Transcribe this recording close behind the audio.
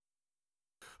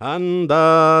And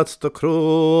that's the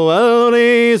cruel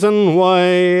reason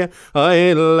why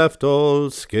I left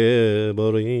old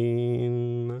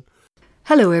Skibbereen.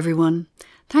 Hello everyone.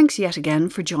 Thanks yet again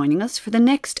for joining us for the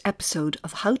next episode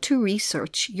of How to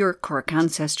Research Your Cork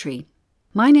Ancestry.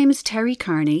 My name is Terry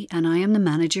Carney and I am the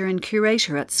manager and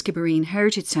curator at Skibbereen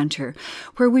Heritage Centre,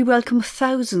 where we welcome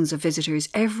thousands of visitors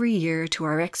every year to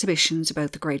our exhibitions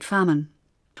about the Great Famine.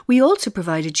 We also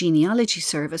provide a genealogy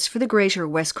service for the Greater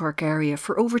West Cork area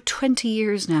for over 20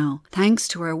 years now, thanks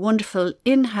to our wonderful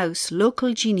in-house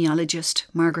local genealogist,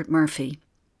 Margaret Murphy.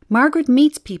 Margaret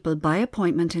meets people by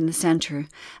appointment in the centre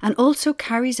and also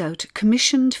carries out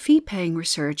commissioned fee-paying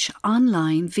research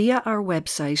online via our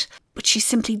website, but she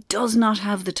simply does not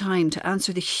have the time to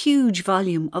answer the huge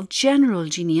volume of general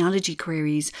genealogy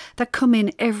queries that come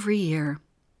in every year.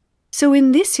 So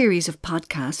in this series of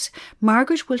podcasts,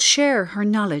 Margaret will share her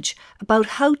knowledge about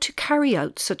how to carry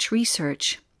out such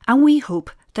research, and we hope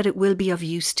that it will be of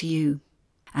use to you.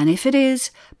 And if it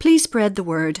is, please spread the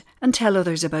word and tell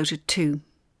others about it too.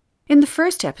 In the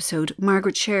first episode,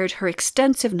 Margaret shared her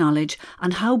extensive knowledge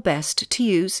on how best to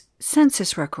use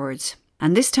census records.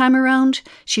 And this time around,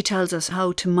 she tells us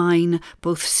how to mine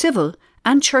both civil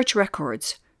and church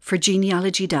records for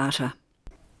genealogy data.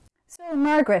 So,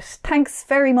 Margaret, thanks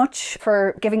very much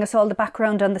for giving us all the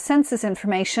background on the census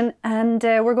information. And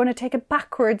we're going to take it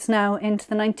backwards now into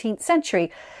the 19th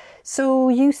century. So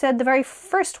you said the very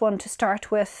first one to start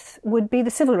with would be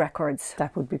the civil records.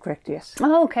 That would be correct, yes.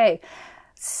 Oh, okay.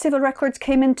 Civil records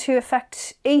came into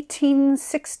effect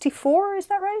 1864, is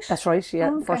that right? That's right,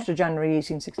 yeah. Okay. 1st of January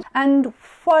 1860. And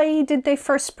why did they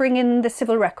first bring in the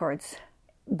civil records?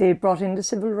 They brought in the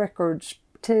civil records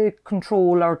to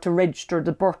control or to register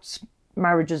the births,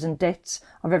 marriages and deaths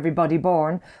of everybody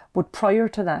born. But prior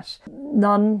to that,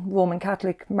 non-Roman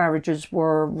Catholic marriages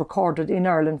were recorded in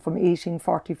Ireland from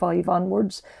 1845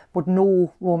 onwards, but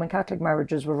no Roman Catholic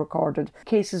marriages were recorded.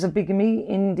 Cases of bigamy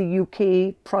in the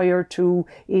UK prior to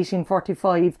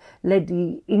 1845 led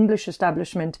the English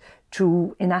establishment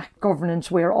to enact governance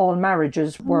where all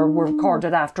marriages were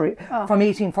recorded after from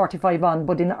 1845 on.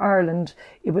 But in Ireland,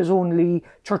 it was only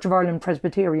Church of Ireland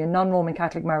Presbyterian, non-Roman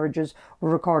Catholic marriages were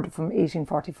recorded from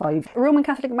 1845. Roman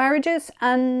Catholic marriages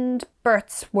and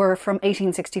births were from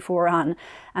 1864 on,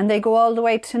 and they go all the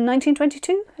way to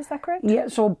 1922, is that correct? Yeah,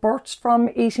 so births from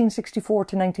 1864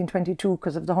 to 1922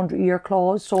 because of the 100-year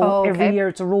clause. So every year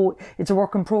it's a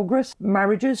work in progress.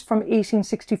 Marriages from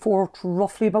 1864 to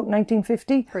roughly about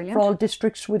 1950. Brilliant. For all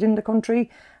districts within the country.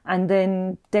 And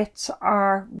then deaths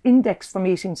are indexed from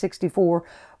 1864,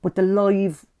 but the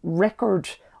live record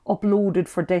uploaded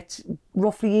for deaths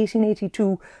roughly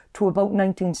 1882 to about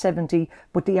 1970,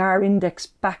 but they are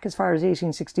indexed back as far as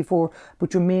 1864,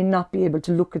 but you may not be able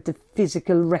to look at the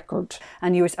physical record.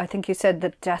 And I think you said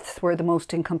that deaths were the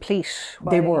most incomplete.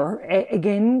 They were.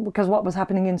 Again, because what was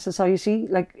happening in society,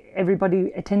 like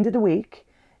everybody attended a wake,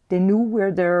 they knew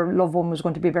where their loved one was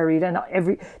going to be buried, and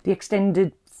the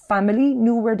extended family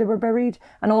knew where they were buried,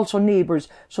 and also neighbours.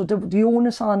 So the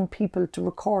onus on people to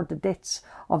record the deaths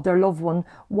of their loved one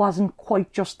wasn't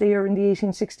quite just there in the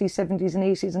 1860s, 70s and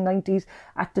 80s and 90s.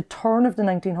 At the turn of the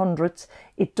 1900s,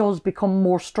 it does become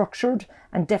more structured,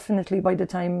 and definitely by the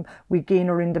time we gain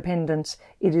our independence,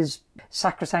 it is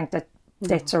sacrosanct that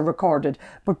deaths are recorded,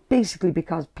 but basically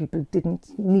because people didn't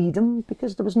need them,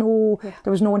 because there was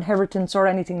no inheritance or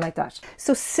anything like that.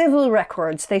 So civil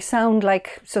records, they sound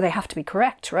like, so they have to be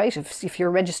correct, right? If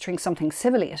you're registering something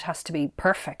civilly, it has to be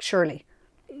perfect, surely.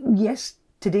 Yes,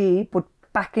 today, but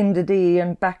back in the day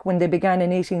and back when they began in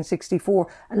 1864,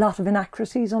 a lot of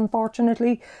inaccuracies,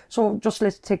 unfortunately. So just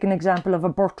let's take an example of a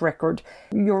birth record.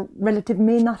 Your relative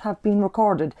may not have been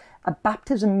recorded. A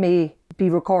baptism may be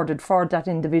recorded for that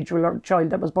individual or child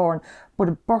that was born, but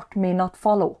a birth may not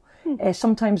follow.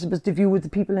 Sometimes it was the view of the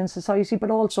people in society,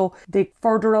 but also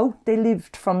further out they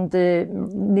lived from the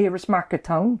nearest market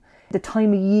town, the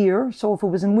time of year. So if it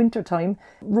was in winter time,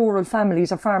 rural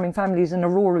families or farming families in a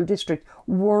rural district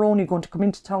were only going to come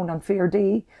into town on fair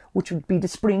day, which would be the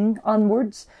spring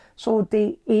onwards. So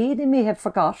they may have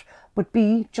forgot, but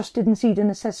B, just didn't see the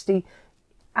necessity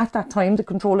at that time, the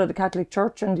control of the Catholic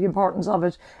Church and the importance of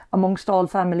it amongst all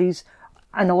families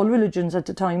and all religions at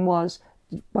the time was,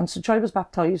 once the child was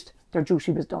baptised, their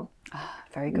duty was done.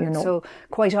 Very good. So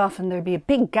quite often there'd be a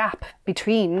big gap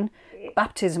between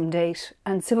baptism date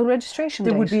and civil registration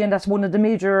date. There would be, and that's one of the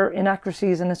major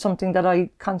inaccuracies, and it's something that I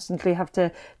constantly have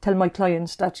to tell my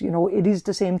clients that, it is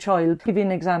the same child. I'll give you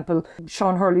an example.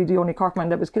 Sean Hurley, the only Corkman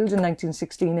that was killed in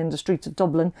 1916 in the streets of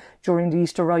Dublin during the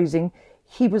Easter Rising,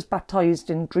 he was baptised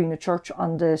in Drina Church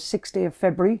on the 6th day of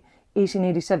February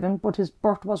 1887, but his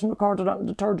birth wasn't recorded on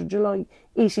the 3rd of July,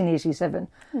 1887.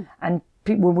 And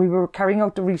when we were carrying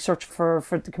out the research for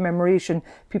the commemoration,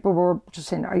 people were just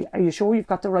saying, are you sure you've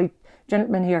got the right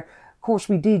gentleman here? Of course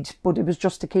we did, but it was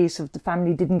just a case of the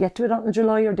family didn't get to it until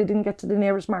July, or they didn't get to the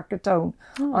nearest market town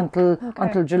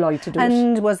until July to do it.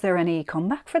 And was there any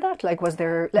comeback for that? Like, was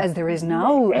there, as there is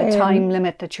now, a time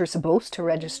limit that you're supposed to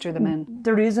register them in?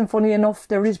 There is, and funny enough,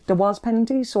 there was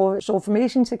penalty. So from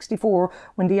 1864,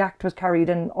 when the Act was carried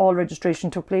and all registration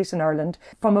took place in Ireland,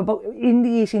 from about in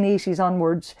the 1880s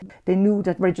onwards, they knew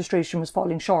that registration was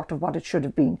falling short of what it should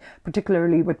have been,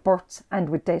 particularly with births and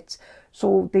with deaths.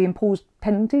 So they imposed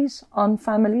penalties on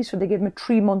families, so they gave them a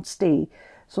 3-month stay.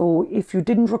 So if you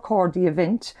didn't record the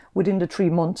event within the 3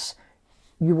 months,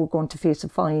 you were going to face a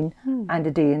fine and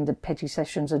a day in the petty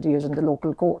sessions, a day in the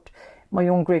local court. My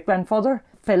own great-grandfather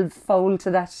fell foul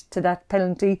to that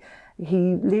penalty.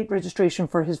 He late registration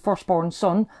for his firstborn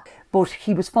son, but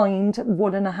he was fined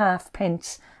 1.5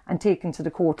 pence and taken to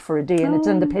the court for a day, and it's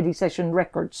in the petty session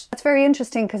records. That's very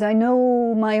interesting, because I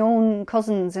know my own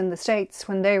cousins in the States,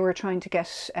 when they were trying to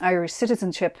get Irish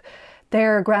citizenship,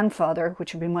 their grandfather,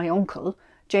 which would be my uncle,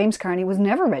 James Carney, was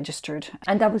never registered.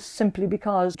 And that was simply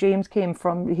because James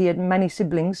he had many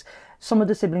siblings. Some of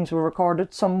the siblings were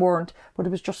recorded, some weren't, but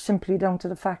it was just simply down to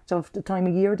the fact of the time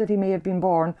of year that he may have been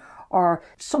born, or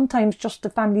sometimes just the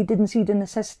family didn't see the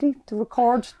necessity to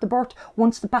record the birth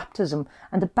once the baptism.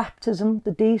 And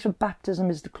the date of baptism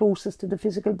is the closest to the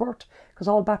physical birth, because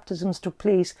all baptisms took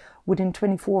place within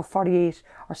 24, 48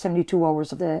 or 72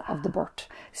 hours of the birth.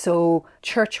 So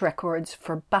church records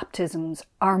for baptisms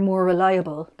are more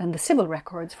reliable than the civil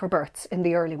records for births in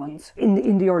the early ones?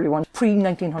 In the early ones,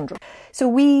 pre-1900. So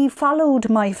we followed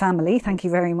my family, thank you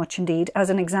very much indeed, as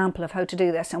an example of how to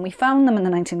do this. And we found them in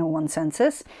the 1901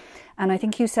 census. And I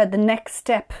think you said the next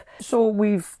step. So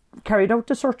we've carried out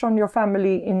the search on your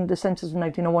family in the census of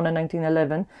 1901 and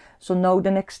 1911. So now the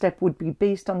next step would be,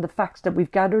 based on the facts that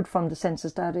we've gathered from the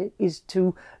census data, is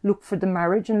to look for the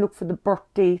marriage and look for the birth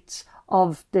dates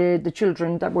of the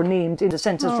children that were named in the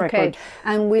census record.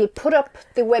 And we'll put up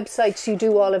the websites you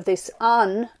do all of this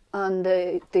on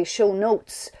the show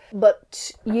notes.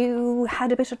 But you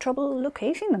had a bit of trouble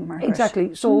locating them, Margaret.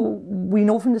 Exactly. So we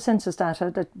know from the census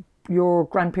data that your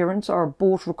grandparents are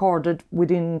both recorded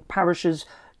within parishes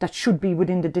that should be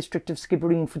within the district of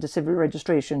Skibbereen for the civil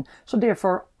registration. So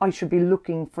therefore, I should be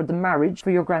looking for the marriage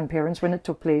for your grandparents when it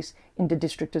took place in the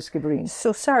district of Skibbereen.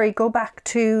 So sorry, go back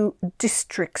to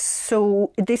districts.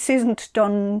 So this isn't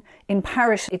done in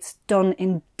parish, it's done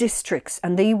in districts.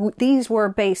 And these were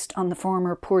based on the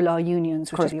former poor law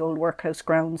unions, which are the old workhouse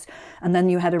grounds. And then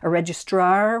you had a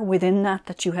registrar within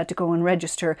that you had to go and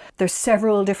register. There's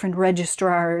several different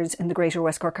registrars in the Greater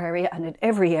West Cork area and in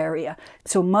every area.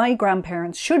 So my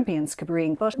grandparents should be in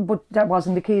Skibbereen. But that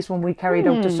wasn't the case when we carried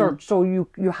out the search. So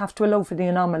you have to allow for the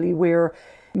anomaly where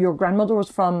your grandmother was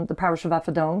from the parish of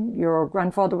Affadown, your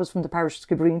grandfather was from the parish of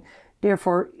Skibbereen.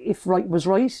 Therefore, if right was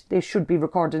right, they should be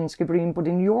recorded in Skibbereen. But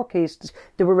in your case,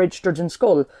 they were registered in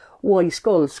Schull. Why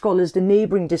Schull? Schull is the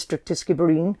neighbouring district to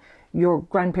Skibbereen. Your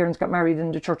grandparents got married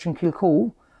in the church in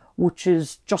Kilcoe, which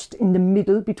is just in the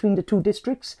middle between the two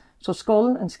districts. So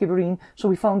Schull and Skibbereen. So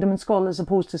we found them in Schull as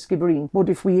opposed to Skibbereen. But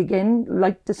if we, again,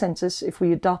 like the census, if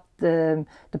we adopt the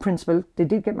principle, they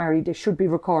did get married, they should be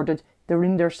recorded. They're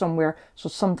in there somewhere. So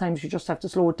sometimes you just have to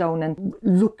slow it down and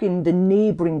look in the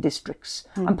neighbouring districts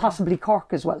and possibly Cork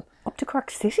as well. Up to Cork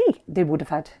City? They would have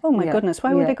had. Oh my goodness,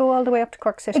 why would they go all the way up to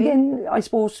Cork City? Again, I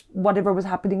suppose whatever was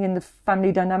happening in the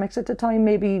family dynamics at the time,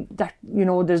 maybe that,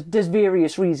 there's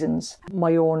various reasons.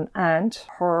 My own aunt,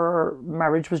 her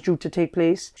marriage was due to take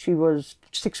place. She was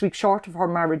 6 weeks short of her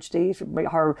marriage date.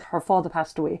 Her father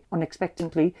passed away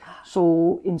unexpectedly.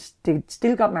 So they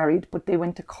still got married, but they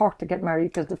went to Cork to get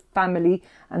married because the family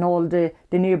and all the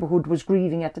neighbourhood was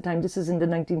grieving at the time. This is in the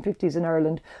 1950s in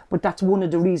Ireland, but that's one of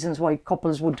the reasons why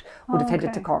couples would have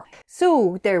headed to Cork.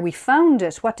 So there we found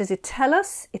it. What does it tell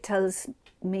us? It tells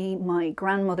me my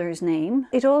grandmother's name.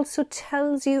 It also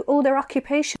tells you, their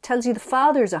occupation. It tells you the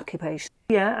father's occupation.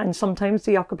 Yeah, and sometimes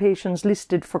the occupations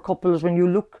listed for couples, when you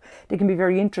look, they can be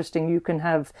very interesting. You can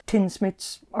have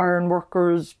tinsmiths, iron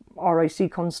workers, RIC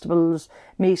constables,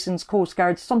 masons,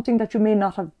 coastguards, something that you may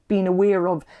not have been aware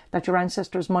of, that your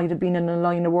ancestors might have been in a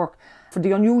line of work. For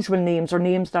the unusual names, or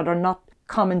names that are not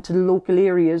common to the local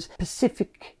areas,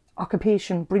 specific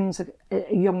occupation brings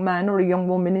a young man or a young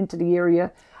woman into the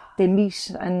area. They meet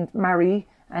and marry,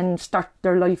 and start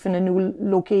their life in a new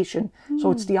location.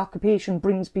 So it's the occupation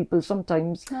brings people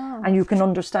sometimes, and you can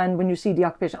understand when you see the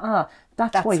occupation,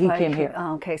 that's why he came here.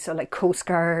 Oh, okay, so like coast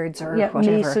guards or whatever.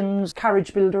 Masons,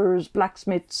 carriage builders,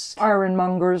 blacksmiths,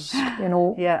 ironmongers,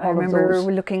 Yeah, I all of remember those.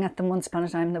 looking at them once upon a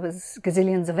time. There was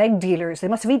gazillions of egg dealers. They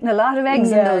must have eaten a lot of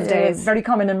eggs in those days. Very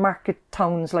common in market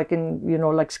towns like in,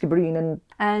 like Skibbereen.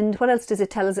 And what else does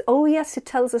it tell us? Oh, yes, it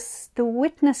tells us the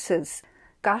witnesses.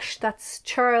 Gosh, that's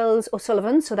Charles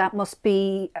O'Sullivan, so that must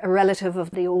be a relative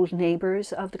of the old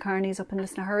neighbours of the Carneys up in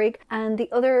Lisnaharig. And the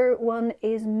other one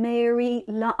is Mary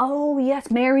Long. Oh,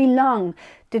 yes, Mary Long.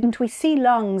 Didn't we see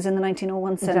Longs in the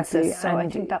 1901 census? Exactly. So I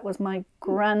think that was my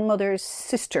grandmother's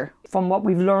sister. From what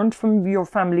we've learned from your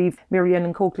family, Mary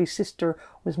Ellen Coakley's sister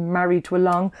was married to a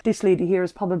Long. This lady here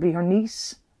is probably her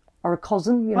niece or a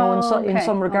cousin, in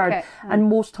some regard. Okay. And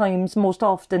most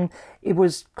often, it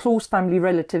was close family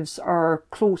relatives or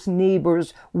close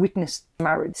neighbours witnessed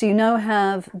marriage. So you now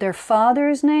have their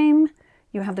father's name,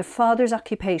 you have their father's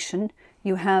occupation,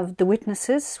 you have the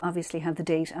witnesses, obviously have the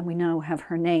date, and we now have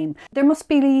her name. There must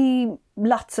be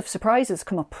lots of surprises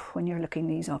come up when you're looking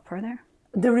these up, are there?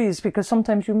 There is, because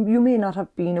sometimes you may not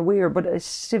have been aware, but a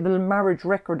civil marriage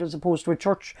record as opposed to a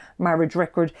church marriage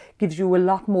record gives you a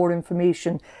lot more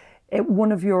information.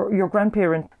 One of your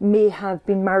grandparents may have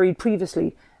been married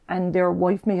previously and their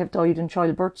wife may have died in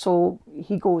childbirth, so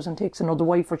he goes and takes another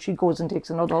wife or she goes and takes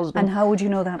another husband. And how would you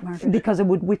know that, Margaret? Because it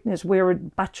would witness where a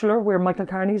bachelor, where Michael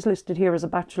Carney is listed here as a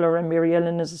bachelor and Mary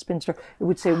Ellen as a spinster, it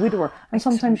would say widower. And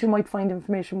sometimes you might find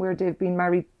information where they've been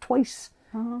married twice.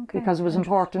 Oh, okay. Because it was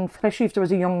important, especially if there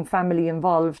was a young family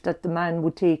involved, that the man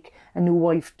would take a new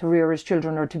wife to rear his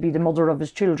children or to be the mother of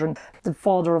his children. The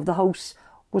father of the house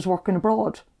was working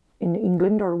abroad in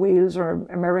England or Wales or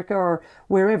America or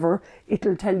wherever.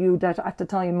 It'll tell you that at the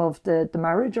time of the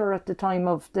marriage or at the time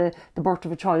of the birth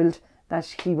of a child that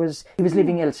he was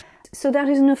living else. So that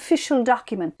is an official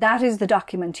document. That is the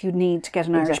document you need to get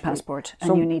an Irish passport,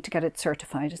 and you need to get it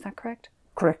certified. Is that correct?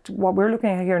 Correct. What we're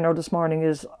looking at here now this morning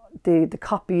is the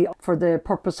copy for the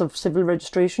purpose of civil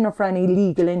registration, or for any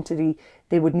legal entity,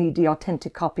 they would need the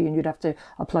authentic copy and you'd have to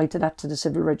apply to that to the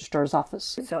civil registrar's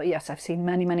office. So yes, I've seen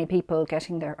many people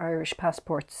getting their Irish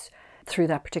passports through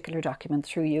that particular document,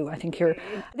 through you. I think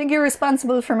you're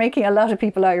responsible for making a lot of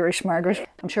people Irish, Margaret.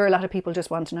 I'm sure a lot of people just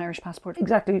want an Irish passport.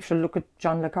 Exactly. You should look at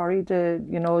John Le Carre,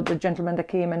 the gentleman that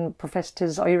came and professed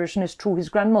his Irishness through his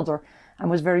grandmother and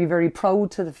was very, very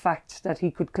proud to the fact that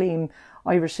he could claim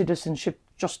Irish citizenship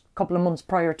just a couple of months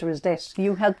prior to his death.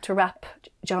 You helped to wrap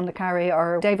John Le Carre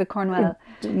or David Cornwell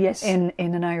yes. in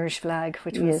an Irish flag,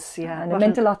 which was, and it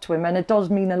meant a lot to him, and it does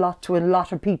mean a lot to a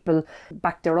lot of people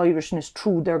back their Irishness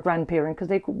through their grandparent, because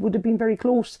they would have been very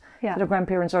close to their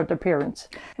grandparents or their parents.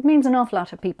 It means an awful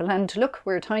lot of people, and look,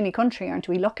 we're a tiny country, aren't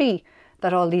we lucky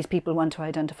that all these people want to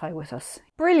identify with us.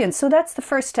 Brilliant, so that's the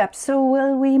first step. So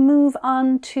will we move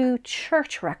on to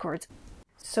church records?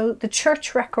 So the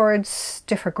church records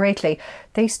differ greatly.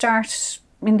 They start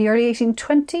in the early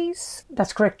 1820s?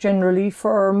 That's correct, generally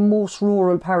for most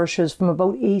rural parishes from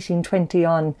about 1820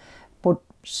 on. But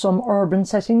some urban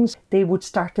settings, they would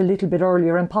start a little bit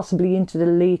earlier and possibly into the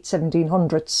late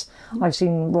 1700s. I've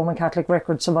seen Roman Catholic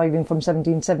records surviving from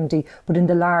 1770, but in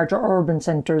the larger urban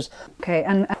centres. Okay,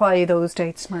 and why those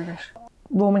dates, Margaret?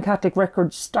 Roman Catholic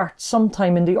records start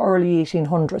sometime in the early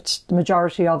 1800s, the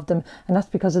majority of them, and that's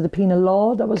because of the penal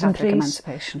law that was Catholic in place.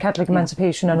 Emancipation. Catholic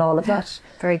emancipation and all of that.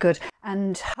 Very good.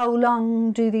 And how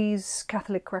long do these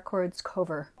Catholic records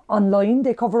cover? Online,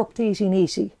 they cover up to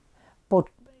 1880, but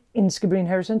in Skibbereen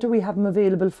Heritage Centre, we have them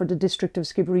available for the district of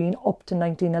Skibbereen up to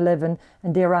 1911,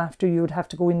 and thereafter you would have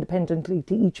to go independently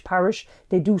to each parish.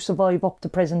 They do survive up to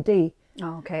present day.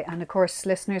 Okay, and of course,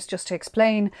 listeners, just to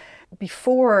explain,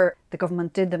 before the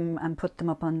government did them and put them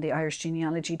up on the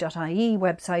irishgenealogy.ie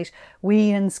website, we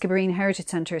in Skibbereen Heritage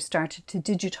Centre started to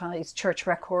digitise church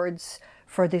records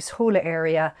for this whole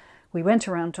area. We went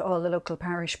around to all the local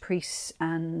parish priests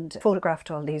and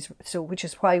photographed all these, so which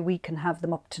is why we can have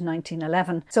them up to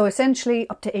 1911. So essentially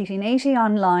up to 1880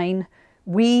 online.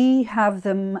 We have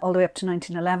them all the way up to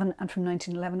 1911, and from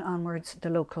 1911 onwards, the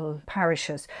local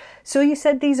parishes. So you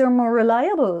said these are more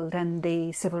reliable than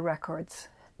the civil records?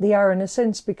 They are in a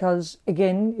sense because,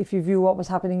 again, if you view what was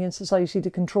happening in society,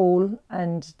 the control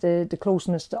and the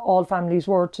closeness that all families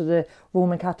were to the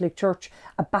Roman Catholic Church,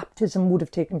 a baptism would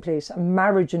have taken place, a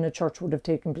marriage in a church would have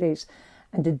taken place,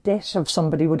 and the death of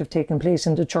somebody would have taken place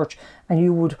in the church, and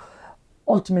you would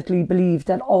ultimately believe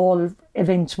that all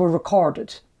events were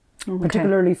recorded. Okay.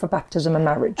 Particularly for baptism and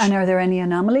marriage. And are there any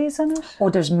anomalies in it?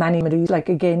 Oh, there's many anomalies. Like,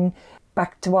 again,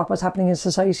 back to what was happening in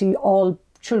society, all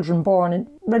children born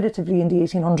relatively in the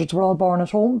 1800s were all born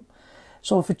at home.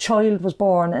 So if a child was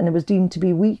born and it was deemed to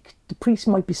be weak, the priest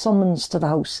might be summoned to the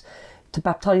house to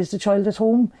baptise the child at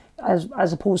home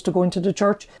as opposed to going to the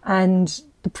church. And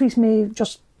the priest may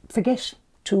just forget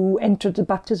to enter the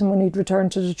baptism when he'd return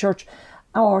to the church,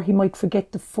 or he might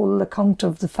forget the full account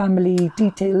of the family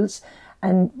details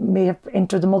and may have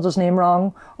entered the mother's name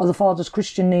wrong or the father's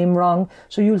Christian name wrong.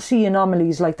 So you'll see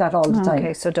anomalies like that all the time.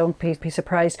 Okay, so don't be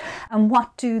surprised. And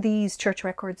what do these church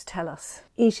records tell us?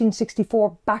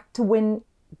 1864, back to when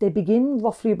they begin,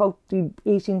 roughly about the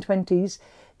 1820s,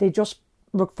 they just,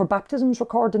 for baptisms,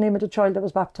 record the name of the child that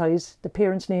was baptised, the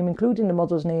parent's name, including the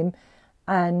mother's name,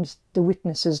 and the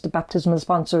witnesses, the baptismal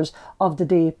sponsors of the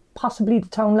day, possibly the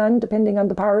townland, depending on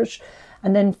the parish.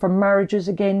 And then for marriages,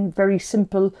 again, very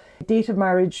simple, date of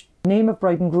marriage, name of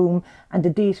bride and groom, and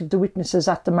the date of the witnesses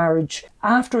at the marriage.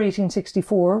 After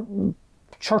 1864,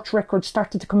 church records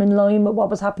started to come in line with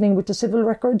what was happening with the civil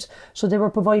records. So they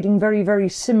were providing very, very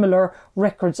similar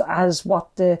records as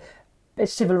what the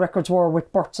civil records were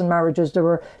with births and marriages. They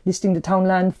were listing the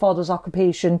townland, father's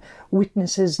occupation,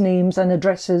 witnesses' names and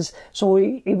addresses.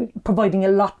 So providing a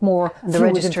lot more. And the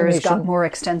registers got more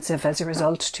extensive as a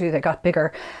result too. They got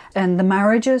bigger. And the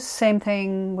marriages, same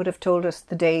thing, would have told us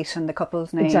the date and the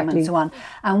couple's name and so on.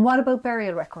 And what about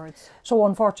burial records? So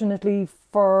unfortunately,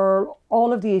 for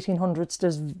all of the 1800s,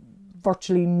 there's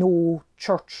virtually no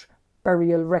church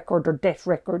burial record or death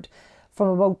record. From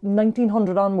about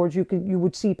 1900 onwards, you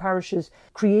would see parishes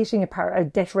creating a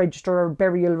death register or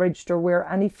burial register where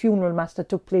any funeral mass that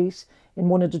took place in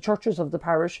one of the churches of the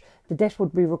parish, the death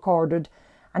would be recorded,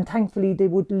 and thankfully they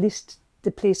would list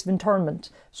the place of interment.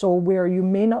 So where you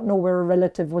may not know where a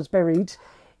relative was buried,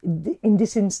 in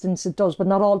this instance it does, but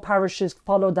not all parishes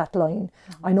follow that line.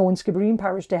 Mm-hmm. I know in Skibbereen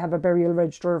Parish they have a burial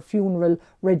register, a funeral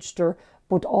register,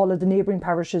 but all of the neighbouring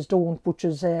parishes don't, which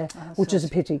is a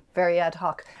pity. Very ad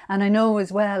hoc. And I know as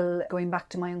well, going back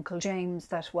to my Uncle James,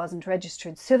 that wasn't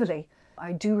registered civilly.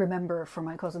 I do remember for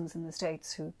my cousins in the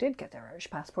States who did get their Irish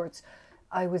passports,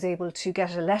 I was able to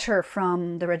get a letter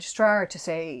from the registrar to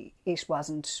say it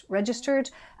wasn't registered,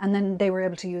 and then they were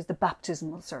able to use the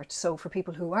baptismal cert. So for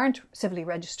people who aren't civilly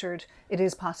registered, it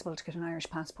is possible to get an Irish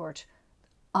passport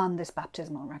on this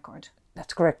baptismal record.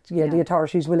 That's correct. Yeah, the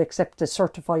authorities will accept a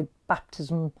certified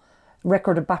baptism,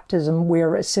 record of baptism,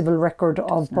 where a civil record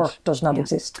of birth does not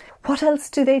exist. What else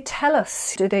do they tell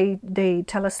us? Do they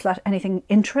tell us anything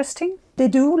interesting? They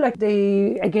do,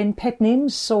 again, pet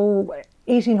names. So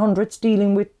 1800s,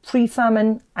 dealing with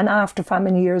pre-famine and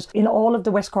after-famine years. In all of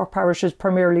the West Cork parishes,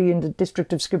 primarily in the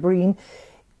district of Skibbereen,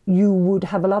 you would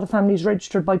have a lot of families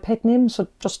registered by pet names. So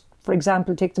just, for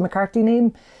example, take the McCarthy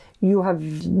name. You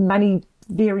have many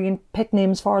variant pet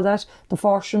names for that, the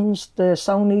Forshams, the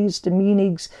Sowneys, the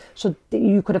Meanigs, so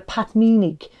you could have Pat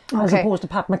Meanig as opposed to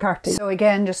Pat McCarthy. So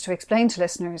again, just to explain to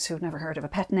listeners who've never heard of a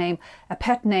pet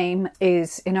name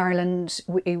is, in Ireland,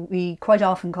 we quite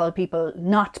often call people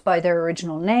not by their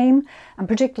original name, and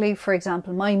particularly, for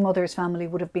example, my mother's family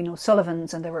would have been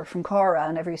O'Sullivans and they were from Cora,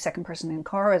 and every second person in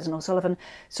Cora is an O'Sullivan,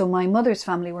 so my mother's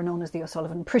family were known as the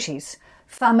O'Sullivan Pretties.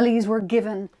 Families were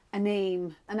given a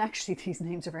name, and actually these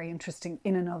names are very interesting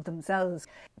in and of themselves.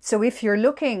 So if you're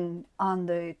looking on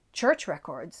the church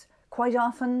records, quite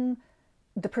often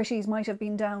the Pretties might have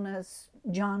been down as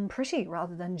John Pretty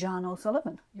rather than John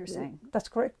O'Sullivan, you're saying. That's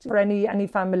correct. For any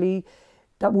family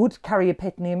that would carry a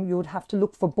pet name, you would have to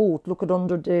look for both. Look at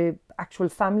under the actual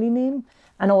family name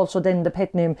and also then the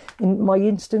pet name. In my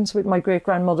instance with my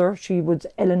great-grandmother, she was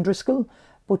Ellen Driscoll,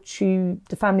 but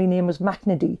the family name was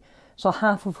McNady. So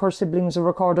half of her siblings are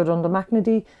recorded under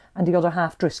McNady and the other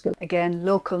half Driscoll. Again,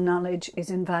 local knowledge is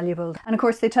invaluable. And of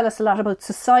course they tell us a lot about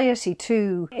society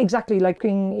too. Exactly, like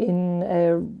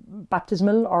in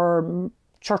baptismal or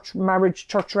church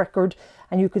record,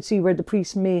 and you could see where the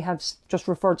priest may have just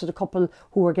referred to the couple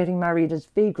who were getting married as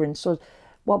vagrants. So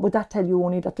what would that tell you?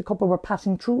 Only that the couple were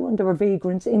passing through and there were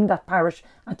vagrants in that parish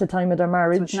at the time of their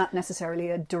marriage. So it's not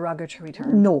necessarily a derogatory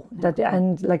term. No.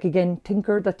 And again,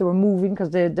 tinker, that they were moving,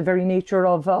 because the very nature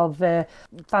of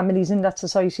families in that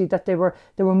society, that they were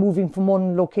moving from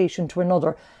one location to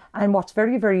another. And what's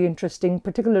very, very interesting,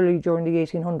 particularly during the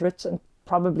 1800s and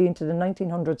probably into the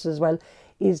 1900s as well,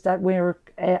 is that we're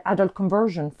adult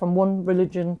conversion from one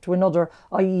religion to another,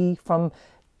 i.e. from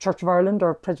Church of Ireland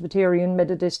or Presbyterian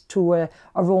Methodist to a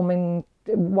Roman,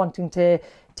 wanting to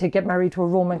get married to a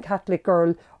Roman Catholic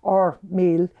girl or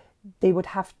male, they would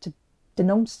have to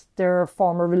denounce their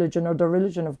former religion or their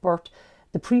religion of birth.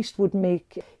 The priest would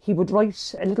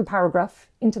write a little paragraph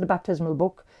into the baptismal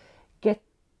book, get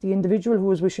the individual who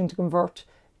was wishing to convert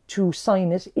to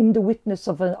sign it in the witness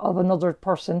of another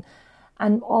person,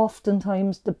 And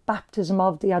oftentimes the baptism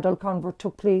of the adult convert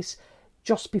took place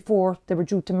just before they were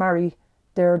due to marry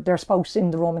their spouse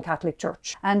in the Roman Catholic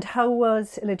Church. And how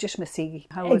was illegitimacy?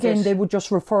 Again, they would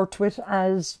just refer to it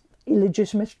as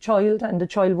illegitimate child, and the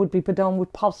child would be put down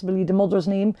with possibly the mother's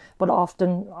name, but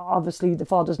often, obviously, the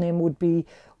father's name would be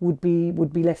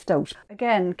left out.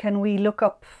 Again, can we look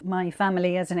up my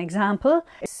family as an example?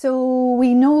 So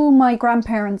we know my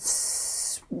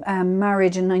grandparents'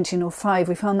 marriage in 1905.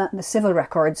 We found that in the civil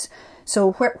records.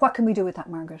 So what can we do with that,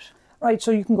 Margaret? Right,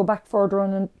 so you can go back further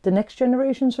on in the next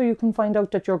generation, so you can find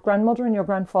out that your grandmother and your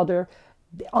grandfather,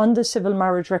 on the civil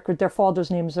marriage record, their fathers'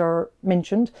 names are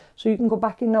mentioned. So you can go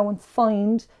back in now and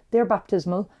find their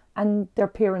baptismal and their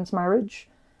parents' marriage,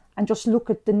 and just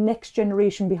look at the next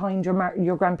generation behind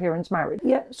your grandparents' marriage.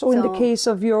 Yeah, so in the case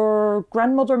of your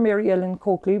grandmother, Mary Ellen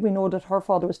Coakley, we know that her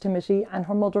father was Timothy and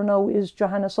her mother now is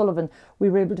Johanna Sullivan.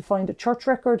 We were able to find a church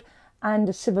record and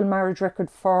a civil marriage record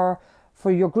for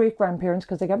your great-grandparents,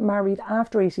 because they got married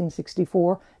after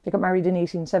 1864. They got married in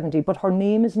 1870, but her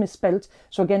name is misspelt.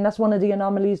 So again, that's one of the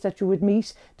anomalies that you would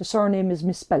meet. The surname is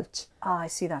misspelt. Ah, I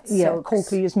see that. Yeah, so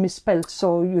Coakley is misspelt,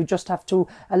 so you just have to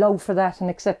allow for that and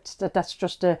accept that that's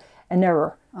just an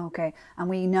error. Okay, and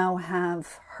we now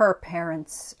have her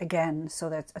parents again, so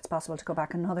that it's possible to go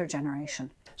back another generation.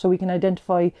 So we can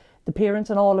identify the parents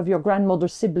and all of your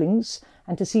grandmother's siblings,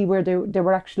 and to see where they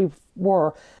were actually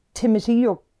were. Timothy,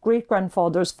 your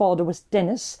great-grandfather's father, was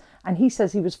Dennis, and he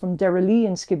says he was from Derrily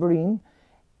in Skibbereen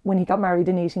when he got married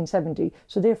in 1870.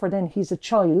 So therefore then he's a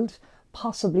child,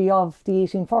 possibly of the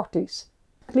 1840s.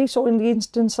 So in the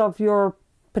instance of your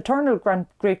paternal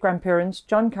great-grandparents,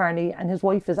 John Carney and his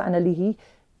wife is Anna Leahy,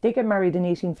 they get married in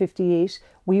 1858.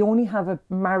 We only have a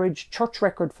marriage church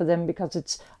record for them because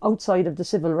it's outside of the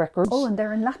civil records. Oh, and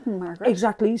they're in Latin, Margaret.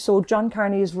 Exactly. So John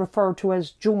Carney is referred to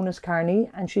as Jonas Carney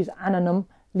and she's Annanum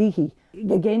Leahy.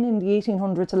 Again, in the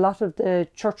 1800s, a lot of the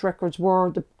church records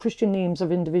the Christian names of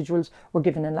individuals were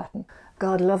given in Latin.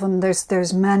 God love them.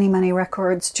 There's many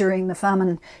records during the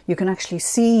famine. You can actually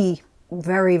see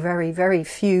very, very, very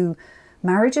few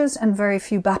marriages and very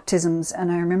few baptisms.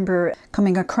 And I remember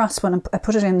coming across one, I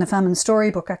put it in the famine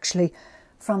storybook actually,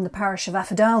 from the parish of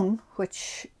Affadown,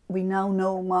 which we now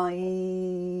know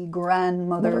my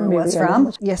grandmother was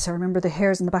from. Yes, I remember the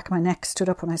hairs in the back of my neck stood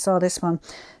up when I saw this one.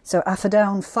 So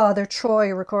Affadown, Father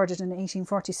Troy recorded in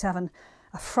 1847,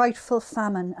 a frightful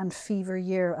famine and fever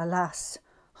year, alas,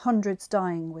 hundreds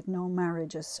dying with no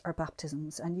marriages or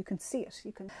baptisms. And you can see it.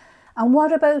 And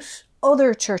what about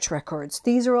other church records?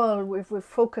 These are all, we've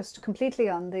focused completely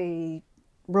on the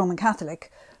Roman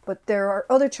Catholic, but there are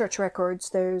other church records.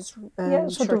 There's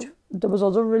there was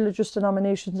other religious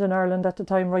denominations in Ireland at the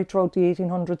time, right throughout the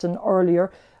 1800s and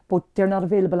earlier, but they're not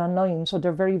available online, so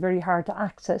they're very, very hard to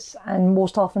access. And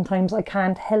most oftentimes I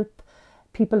can't help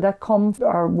people that come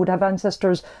or would have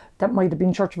ancestors that might have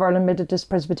been Church of Ireland, Methodist,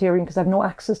 Presbyterian, because I have no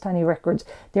access to any records.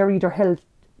 They're either held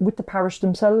with the parish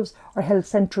themselves or held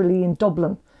centrally in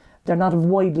Dublin. They're not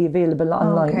widely available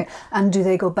online. Okay. And do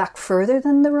they go back further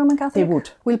than the Roman Catholic? They would.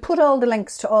 We'll put all the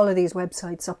links to all of these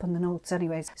websites up in the notes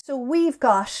anyways. So we've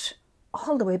got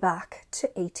all the way back to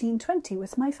 1820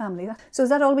 with my family. So is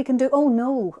that all we can do? Oh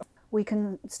no, we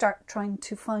can start trying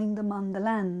to find them on the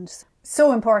land.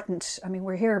 So important. I mean,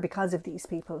 we're here because of these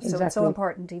people. So Exactly. It's so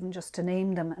important even just to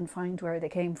name them and find where they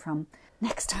came from.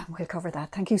 Next time we'll cover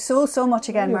that. Thank you so much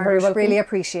again, You're very Margaret. welcome. Really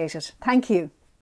appreciate it. Thank you.